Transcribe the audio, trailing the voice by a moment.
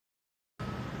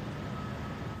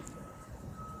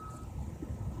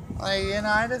Like,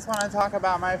 I just want to talk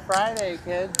about my Friday,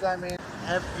 kids. I mean,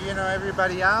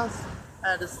 everybody else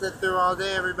had to sit through all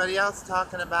day, everybody else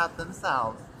talking about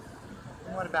themselves.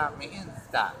 And what about me and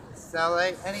stuff? So,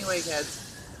 like, anyway,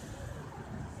 kids,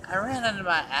 I ran into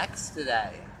my ex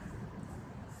today.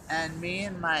 And me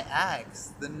and my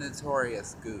ex, the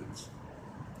notorious Gooch,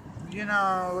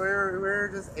 we're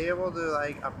just able to,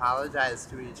 like, apologize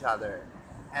to each other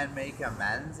and make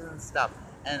amends and stuff.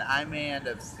 And I may end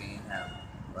up seeing him.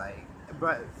 Like,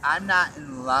 but I'm not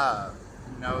in love.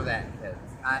 Know that, kids.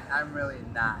 I'm really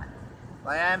not.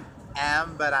 Like,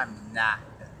 but I'm not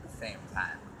at the same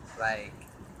time. Like,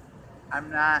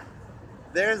 I'm not.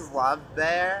 There's love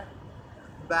there,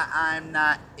 but I'm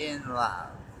not in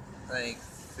love. Like,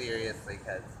 seriously,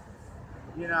 because,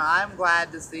 I'm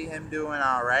glad to see him doing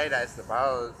alright, I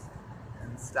suppose,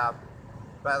 and stuff.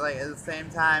 But, like, at the same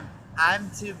time, I'm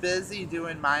too busy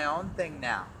doing my own thing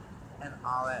now and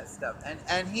all that stuff.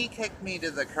 And he kicked me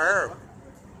to the curb.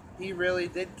 He really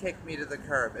did kick me to the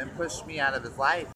curb and push me out of his life.